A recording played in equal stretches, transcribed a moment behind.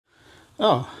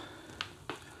Oh.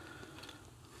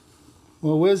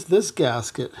 Well, where's this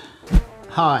gasket?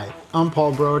 Hi, I'm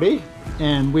Paul Brodie,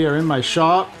 and we are in my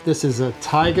shop. This is a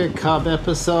Tiger Cub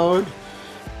episode.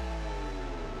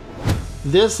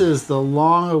 This is the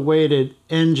long-awaited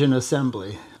engine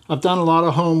assembly. I've done a lot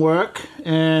of homework,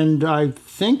 and I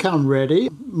think I'm ready.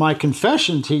 My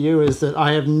confession to you is that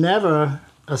I have never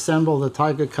assembled a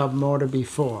Tiger Cub motor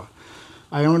before.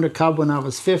 I owned a Cub when I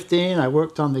was 15. I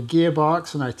worked on the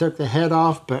gearbox, and I took the head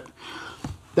off, but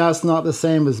that's not the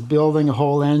same as building a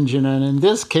whole engine. And in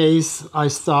this case, I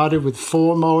started with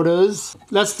 4 motors.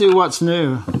 Let's do what's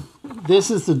new. This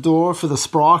is the door for the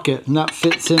sprocket, and that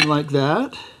fits in like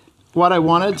that. What I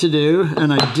wanted to do,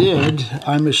 and I did,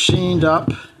 I machined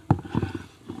up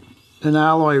an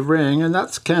alloy ring, and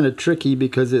that's kind of tricky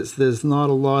because there's not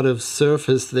a lot of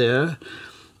surface there.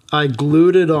 I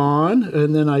glued it on,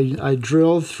 and then I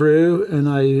drilled through, and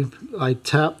I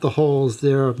tapped the holes.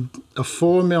 They're a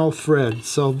 4mm thread,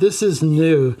 so this is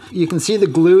new. You can see the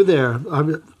glue there.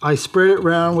 I spread it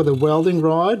around with a welding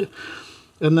rod,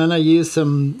 and then I used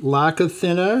some lacquer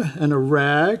thinner and a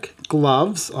rag,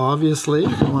 gloves, obviously.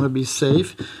 I want to be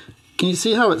safe. Can you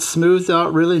see how it's smoothed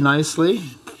out really nicely?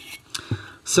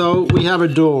 So we have a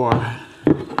door,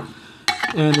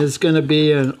 and there's going to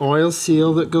be an oil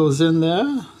seal that goes in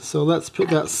there. So let's put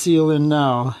that seal in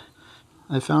now.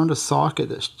 I found a socket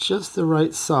that's just the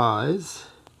right size.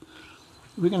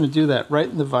 We're going to do that right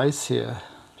in the vise here.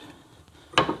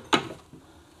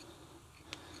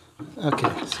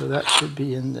 Okay, so that should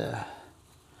be in there.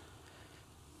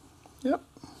 Yep,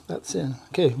 that's in.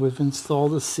 Okay, we've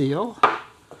installed a seal.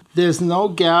 There's no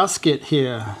gasket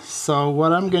here, so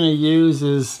what I'm going to use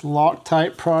is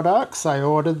Loctite products. I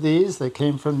ordered these, they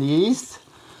came from the East.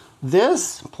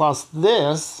 This plus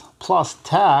tax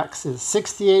is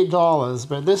 $68,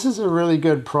 but this is a really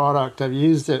good product. I've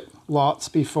used it lots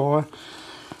before.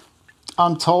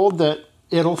 I'm told that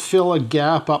it'll fill a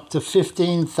gap up to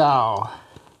 15 thou.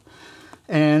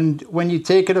 And when you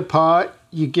take it apart,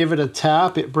 you give it a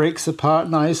tap, it breaks apart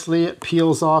nicely, it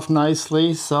peels off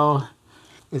nicely, so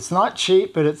it's not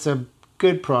cheap, but it's a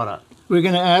good product. We're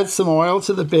going to add some oil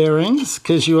to the bearings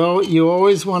because you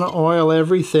always want to oil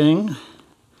everything.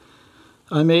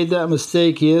 I made that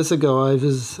mistake years ago. I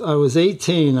was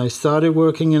 18. I started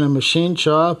working in a machine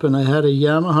shop, and I had a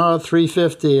Yamaha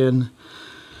 350, and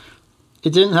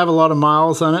it didn't have a lot of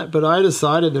miles on it, but I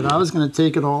decided that I was going to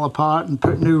take it all apart and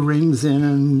put new rings in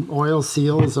and oil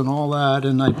seals and all that,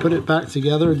 and I put it back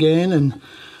together again, and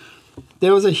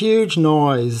there was a huge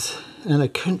noise, and I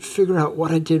couldn't figure out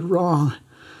what I did wrong.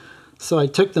 So I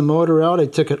took the motor out, I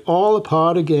took it all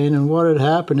apart again, and what had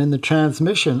happened in the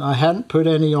transmission, I hadn't put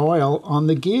any oil on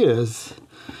the gears.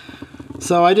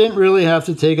 So I didn't really have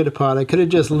to take it apart. I could have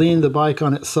just leaned the bike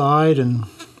on its side and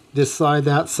this side,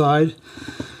 that side.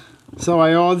 So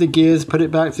I oiled the gears, put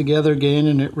it back together again,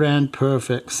 and it ran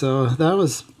perfect. So that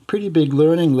was a pretty big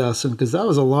learning lesson because that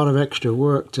was a lot of extra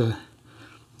work to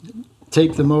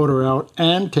take the motor out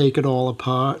and take it all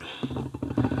apart.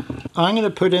 I'm going to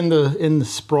put in the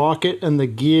sprocket and the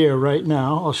gear right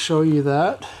now. I'll show you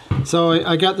that. So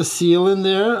I got the seal in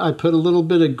there. I put a little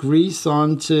bit of grease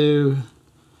onto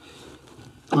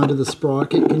the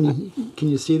sprocket. Can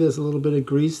you see there's a little bit of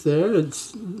grease there?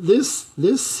 It's this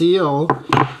seal.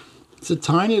 It's a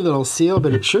tiny little seal,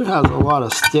 but it sure has a lot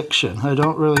of stiction. I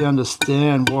don't really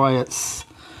understand why it's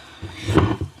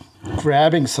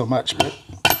grabbing so much, but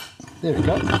there we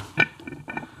go.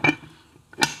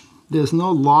 There's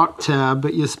no lock tab,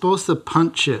 but you're supposed to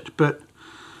punch it. But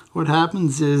what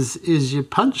happens is you're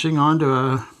punching onto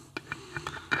a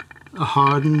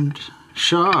hardened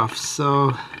shaft.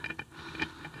 So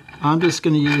I'm just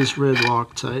going to use red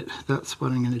Loctite. That's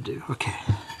what I'm going to do. Okay.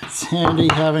 It's handy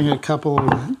having a couple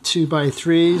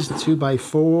 2x3s,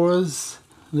 2x4s.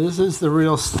 This is the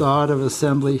real start of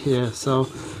assembly here. So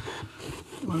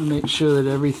I want to make sure that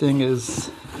everything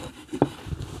is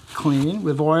clean.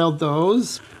 We've oiled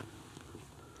those.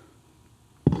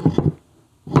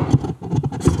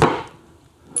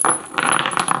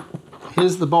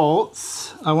 Here's the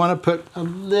bolts. I want to put a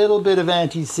little bit of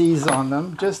anti-seize on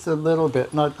them, just a little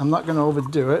bit. I'm not going to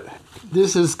overdo it.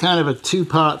 This is kind of a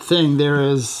 2-part thing. There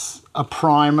is a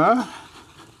primer,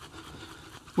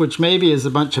 which maybe is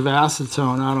a bunch of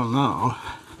acetone, I don't know.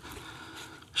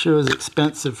 Sure is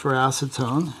expensive for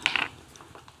acetone.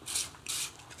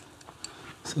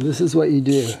 So this is what you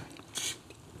do.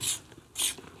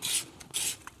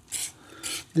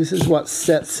 This is what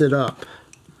sets it up.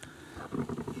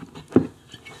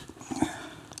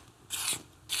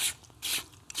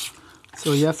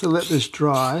 So you have to let this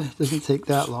dry. It doesn't take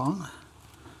that long.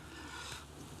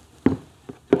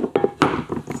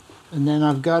 And then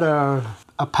I've got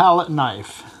a palette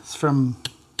knife. It's from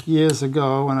years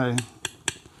ago when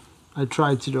I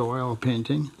tried to do oil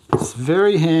painting. It's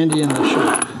very handy in the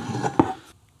shop.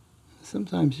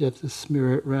 Sometimes you have to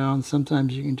smear it around.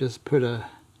 Sometimes you can just put a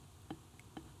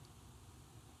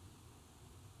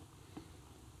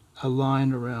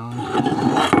line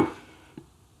around.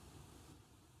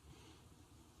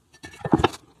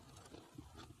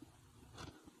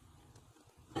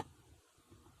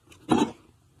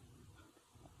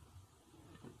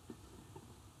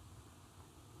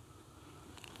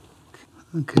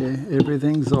 Okay,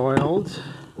 everything's oiled.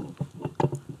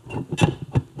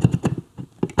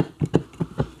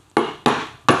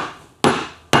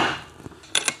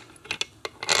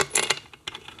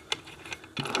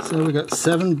 So we got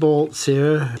 7 bolts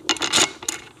here.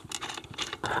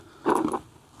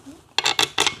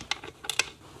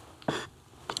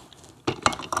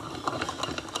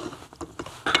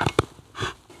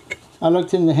 I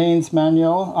looked in the Haynes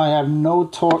manual. I have no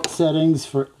torque settings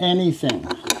for anything.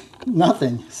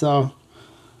 Nothing. So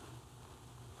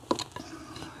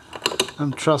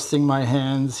I'm trusting my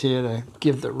hands here to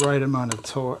give the right amount of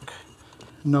torque.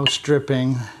 No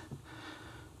stripping,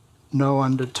 no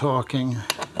under torquing.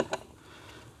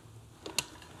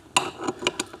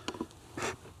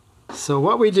 So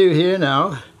what we do here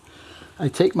now, I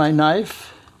take my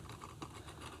knife.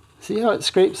 See how it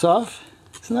scrapes off?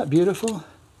 Isn't that beautiful?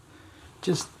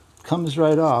 Just comes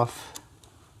right off.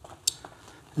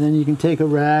 And then you can take a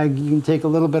rag, you can take a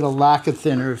little bit of lacquer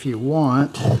thinner if you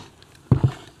want.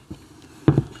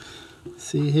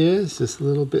 See here, it's just a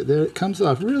little bit there. It comes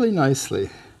off really nicely.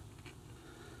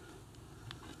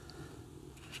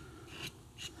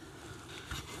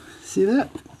 See that?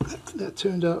 That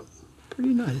turned out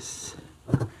pretty nice.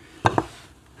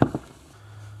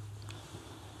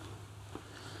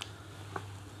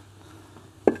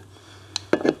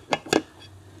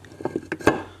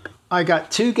 I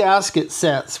got 2 gasket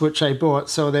sets which I bought,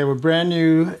 so they were brand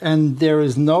new, and there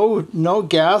is no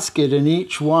gasket in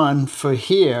each one for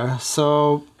here.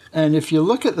 So, and if you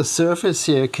look at the surface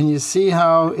here, can you see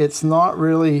how it's not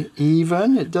really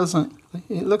even? It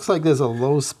looks like there's a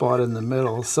low spot in the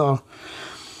middle. So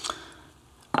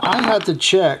I had to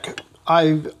check.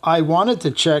 I wanted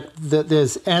to check that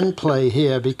there's end play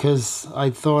here because I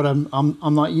thought I'm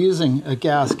not using a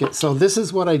gasket. So this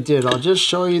is what I did. I'll just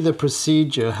show you the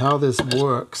procedure, how this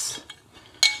works.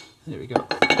 There we go.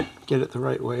 Get it the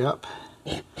right way up.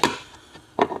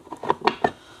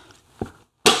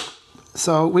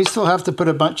 So we still have to put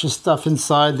a bunch of stuff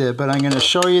inside there, but I'm going to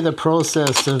show you the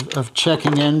process of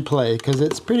checking end play, because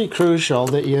it's pretty crucial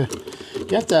that you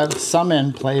have to have some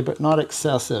end play, but not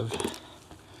excessive.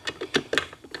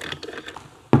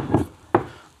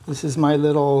 This is my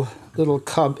little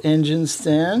Cub engine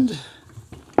stand.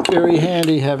 Very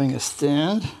handy having a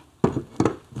stand.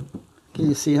 Can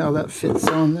you see how that fits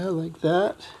on there like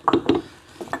that?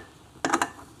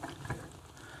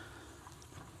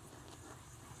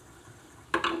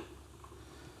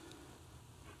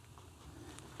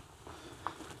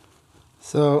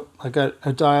 So I got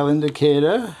a dial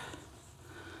indicator.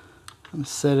 I'm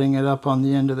setting it up on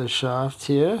the end of the shaft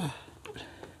here.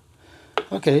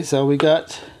 Okay, so we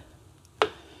got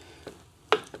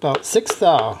about 6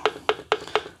 thou.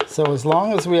 So as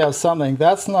long as we have something,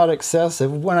 that's not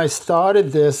excessive. When I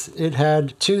started this, it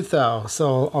had 2 thou.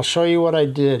 So I'll show you what I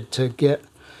did to get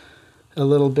a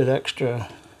little bit extra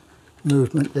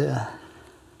movement there.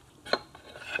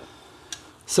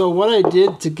 So what I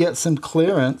did to get some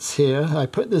clearance here, I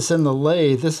put this in the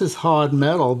lathe. This is hard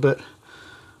metal, but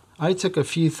I took a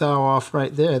few thou off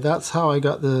right there. That's how I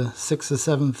got the 6 or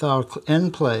 7 thou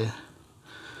end play.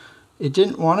 It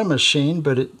didn't want a machine,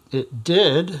 but it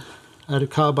did. I had a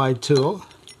carbide tool.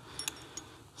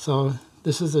 So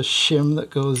this is a shim that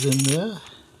goes in there.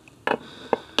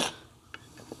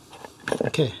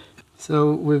 Okay,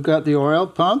 so we've got the oil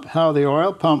pump. How the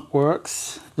oil pump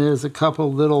works, there's a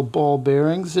couple little ball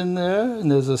bearings in there,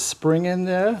 and there's a spring in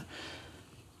there,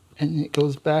 and it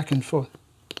goes back and forth.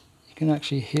 You can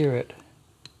actually hear it.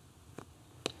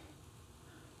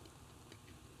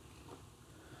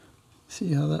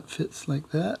 See how that fits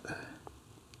like that?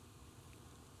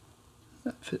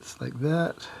 That fits like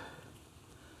that.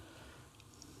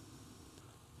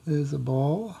 There's a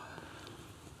ball.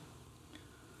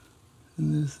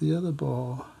 And there's the other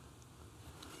ball.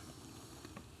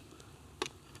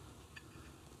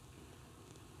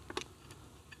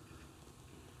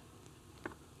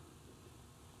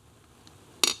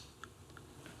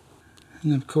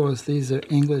 And of course these are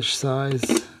English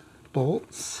size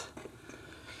bolts.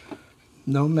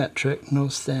 No metric, no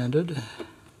standard.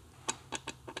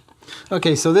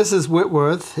 Okay, so this is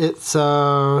Whitworth. It's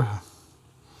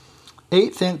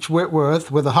 1/8 inch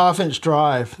Whitworth with a 1/2 inch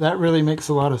drive. That really makes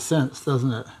a lot of sense,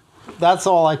 doesn't it? That's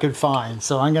all I could find.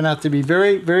 So I'm gonna have to be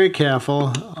very, very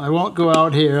careful. I won't go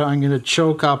out here. I'm gonna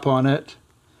choke up on it.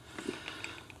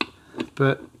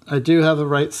 But I do have the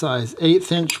right size,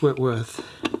 1/8 inch Whitworth.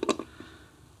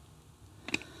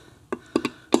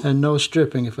 And no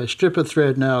stripping. If I strip a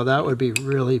thread now, that would be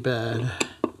really bad.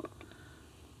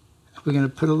 We're going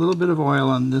to put a little bit of oil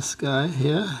on this guy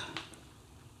here.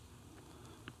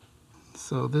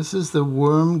 So this is the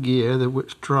worm gear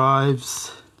which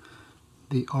drives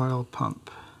the oil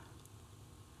pump.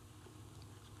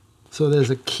 So there's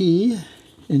a key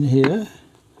in here.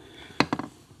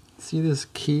 See this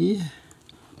key?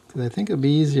 Because I think it'll be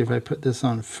easier if I put this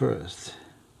on first.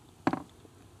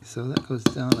 So that goes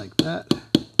down like that.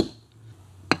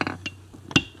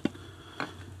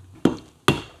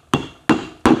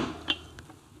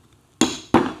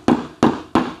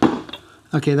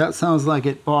 Okay, that sounds like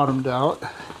it bottomed out.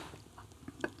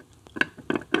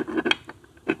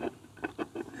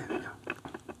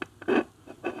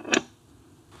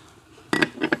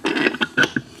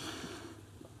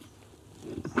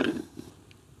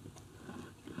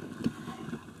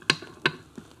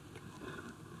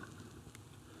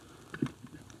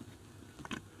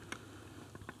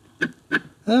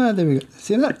 Ah, there we go.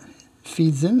 See that?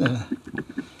 Feeds in there.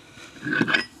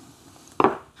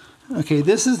 Okay,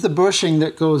 this is the bushing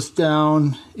that goes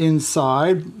down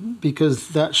inside because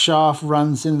that shaft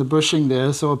runs in the bushing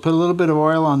there. So I'll put a little bit of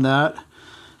oil on that.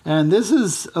 And this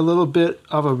is a little bit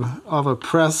of a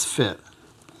press fit.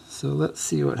 So let's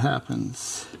see what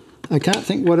happens. I can't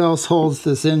think what else holds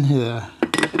this in here.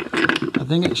 I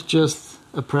think it's just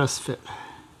a press fit.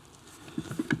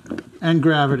 And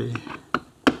gravity.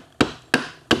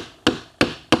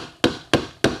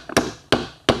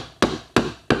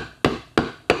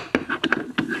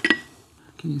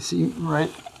 Can you see right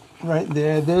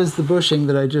there? There's the bushing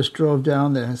that I just drove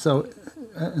down there. So,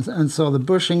 and so the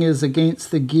bushing is against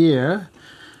the gear,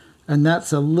 and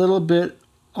that's a little bit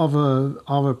of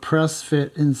a press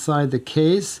fit inside the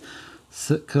case,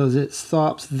 because it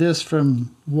stops this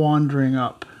from wandering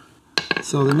up.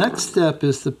 So the next step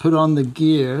is to put on the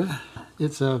gear.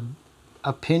 It's a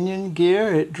pinion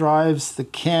gear. It drives the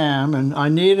cam, and I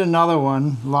need another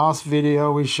one. Last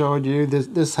video we showed you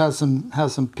this has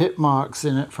some pit marks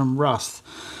in it from rust.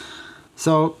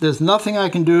 So there's nothing I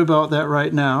can do about that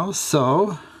right now.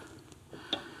 So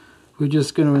we're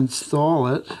just going to install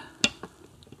it.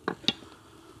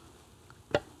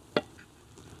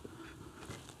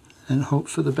 And hope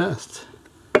for the best.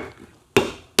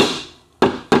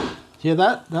 Hear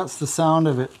that? That's the sound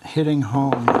of it hitting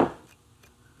home.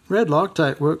 Red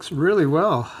Loctite works really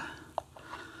well.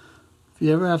 If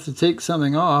you ever have to take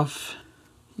something off,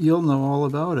 you'll know all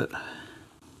about it.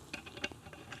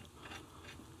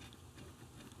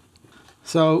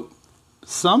 So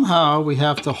somehow we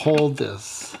have to hold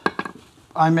this.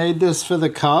 I made this for the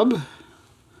cub.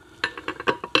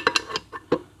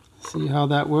 See how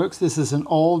that works? This is an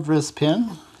old wrist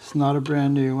pin. It's not a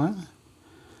brand new one.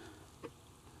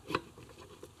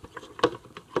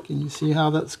 Can you see how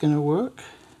that's going to work?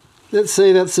 Let's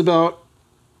say that's about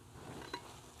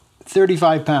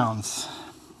 35 pounds.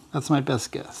 That's my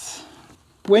best guess.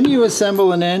 When you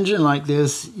assemble an engine like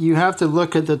this, you have to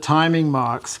look at the timing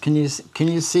marks. Can you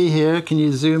see here? Can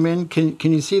you zoom in?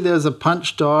 Can you see there's a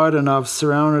punch dot, and I've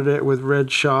surrounded it with red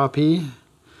Sharpie.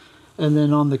 And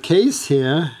then on the case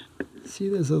here, see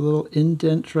there's a little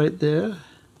indent right there.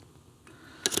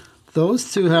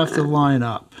 Those two have to line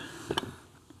up.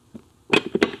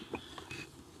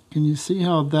 Can you see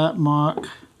how that mark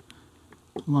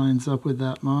lines up with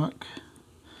that mark?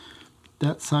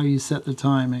 That's how you set the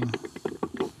timing.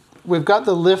 We've got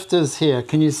the lifters here.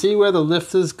 Can you see where the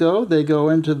lifters go? They go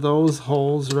into those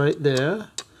holes right there.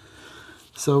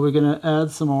 So we're going to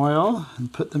add some oil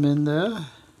and put them in there.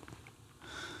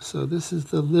 So this is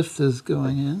the lifters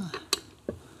going in.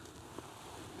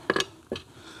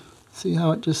 See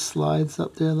how it just slides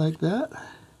up there like that?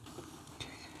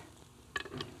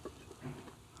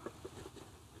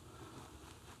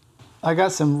 I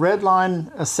got some red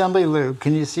line assembly lube.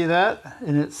 Can you see that?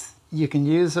 And you can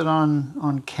use it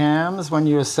on cams when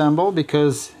you assemble,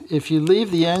 because if you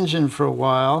leave the engine for a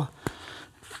while,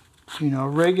 you know,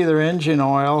 regular engine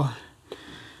oil,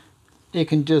 it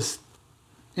can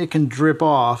drip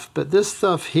off. But this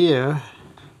stuff here,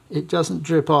 it doesn't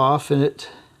drip off, and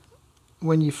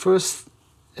when you first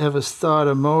ever start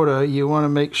a motor, you want to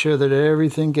make sure that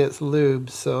everything gets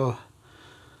lubed. So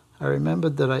I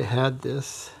remembered that I had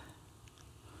this.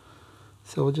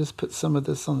 So we'll just put some of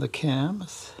this on the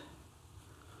cams.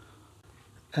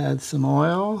 Add some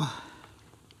oil.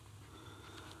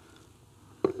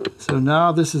 So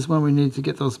now this is when we need to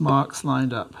get those marks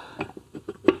lined up.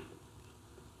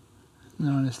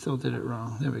 No, and I still did it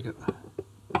wrong. There we go.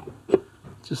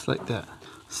 Just like that.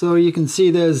 So you can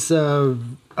see there's a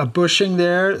bushing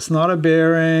there. It's not a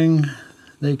bearing.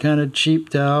 They kind of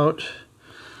cheaped out.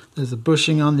 There's a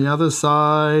bushing on the other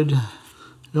side.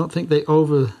 I don't think they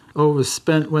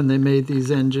overspent when they made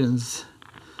these engines.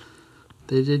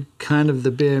 They did kind of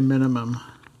the bare minimum.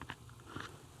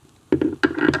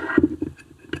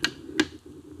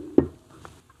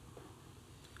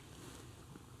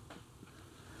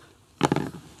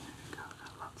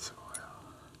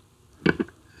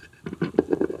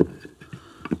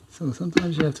 So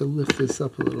sometimes you have to lift this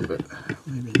up a little bit.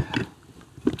 Maybe.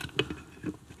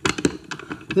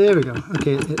 There we go.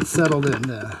 Okay, it's settled in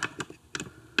there.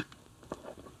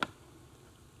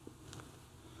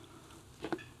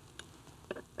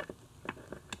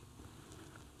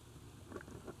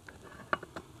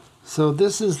 So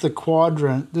this is the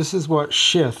quadrant. This is what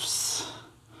shifts.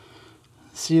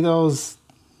 See those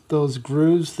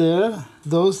grooves there?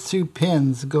 Those two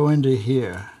pins go into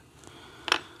here.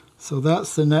 So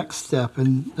that's the next step.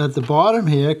 And at the bottom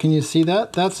here, can you see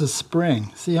that? That's a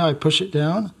spring. See how I push it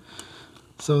down?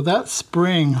 So that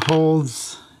spring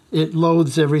holds, it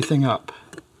loads everything up.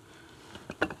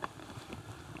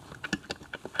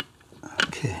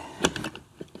 Okay.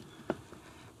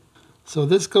 So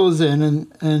this goes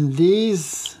in, and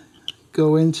these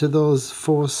go into those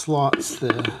 4 slots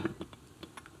there.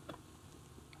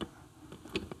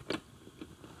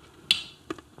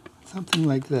 Something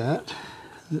like that.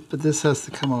 But this has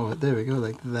to come over. There we go,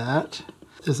 like that.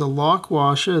 There's a lock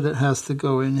washer that has to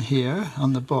go in here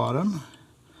on the bottom,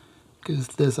 because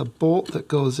there's a bolt that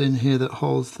goes in here that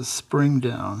holds the spring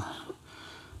down.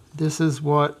 This is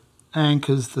what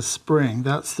anchors the spring.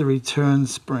 That's the return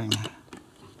spring.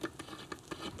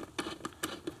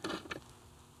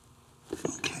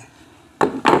 Okay.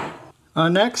 Our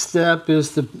next step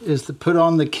is to put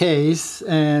on the case,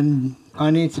 and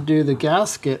I need to do the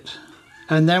gasket.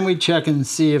 And then we check and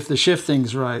see if the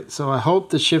shifting's right. So I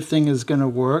hope the shifting is going to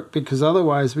work, because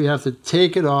otherwise we have to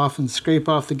take it off and scrape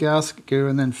off the gasket gear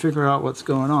and then figure out what's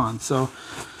going on. So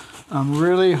I'm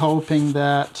really hoping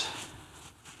that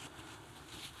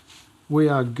we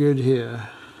are good here.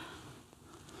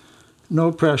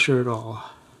 No pressure at all.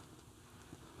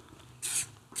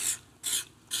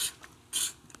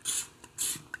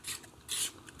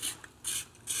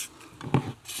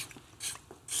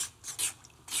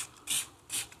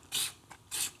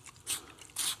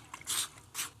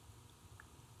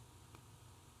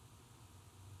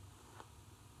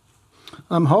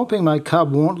 I'm hoping my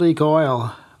cub won't leak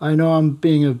oil. I know I'm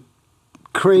being a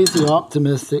crazy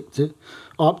optimist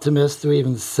to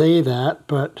even say that,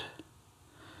 but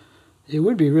it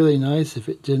would be really nice if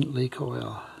it didn't leak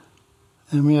oil.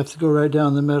 And we have to go right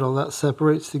down the middle. That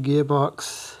separates the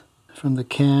gearbox from the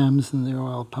cams and the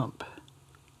oil pump.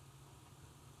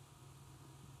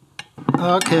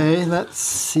 Okay, let's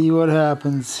see what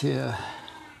happens here.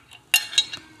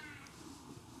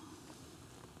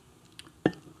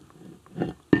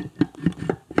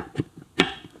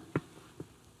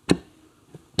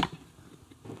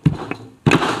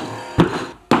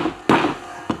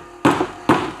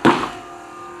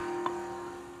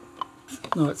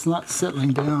 No, it's not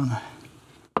settling down.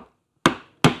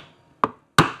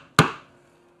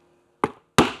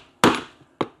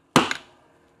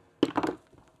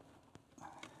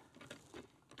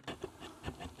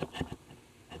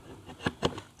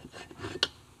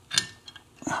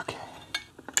 Okay.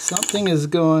 Something is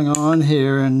going on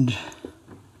here, and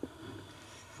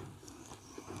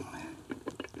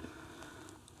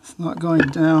it's not going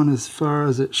down as far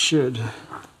as it should.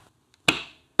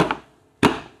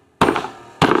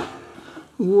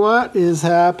 What is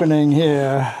happening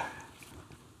here?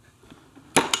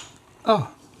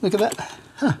 Oh, look at that.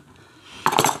 Huh.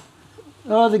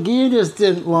 Oh, the gear just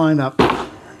didn't line up.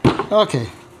 Okay.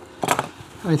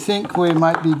 I think we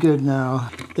might be good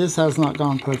now. This has not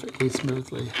gone perfectly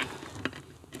smoothly.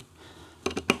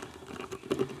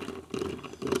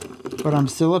 But I'm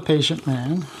still a patient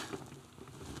man.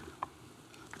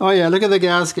 Oh yeah, look at the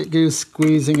gasket goose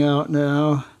squeezing out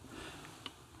now.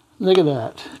 Look at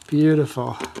that.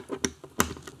 Beautiful.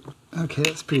 Okay,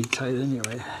 it's pretty tight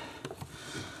anyway.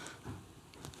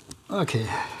 Okay.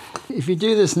 If you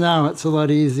do this now, it's a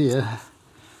lot easier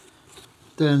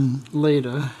than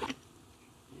later.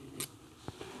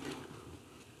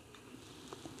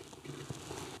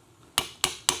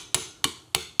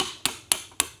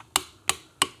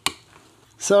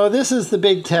 So this is the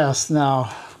big test now.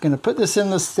 I'm going to put this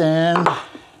in the stand.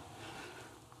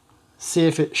 see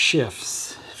if it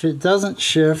shifts. If it doesn't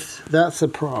shift, that's a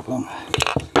problem.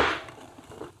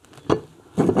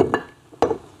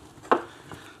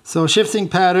 So shifting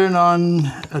pattern on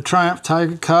a Triumph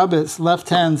Tiger Cub, it's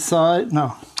right-hand side,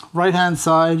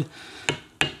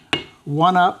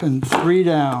 1 up and 3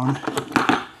 down.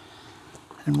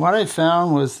 And what I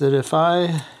found was that if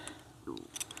I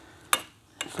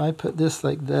put this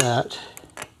like that,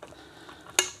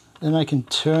 then I can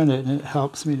turn it and it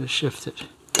helps me to shift it.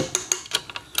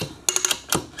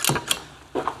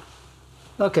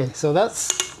 Okay, so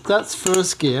that's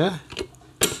first gear.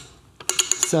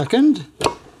 Second,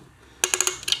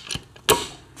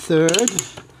 third,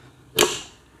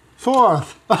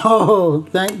 fourth. Oh,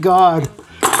 thank God.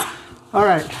 All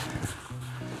right.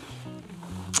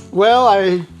 Well,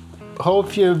 I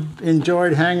hope you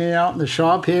enjoyed hanging out in the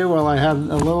shop here while I had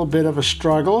a little bit of a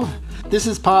struggle. This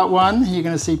is part 1. You're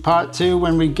going to see part 2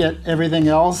 when we get everything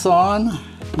else on.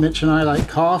 Mitch and I like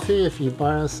coffee. If you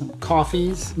buy us some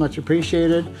coffees, much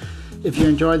appreciated. If you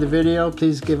enjoyed the video,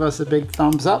 please give us a big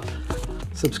thumbs up.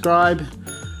 Subscribe.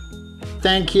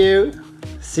 Thank you.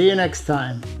 See you next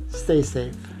time. Stay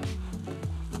safe.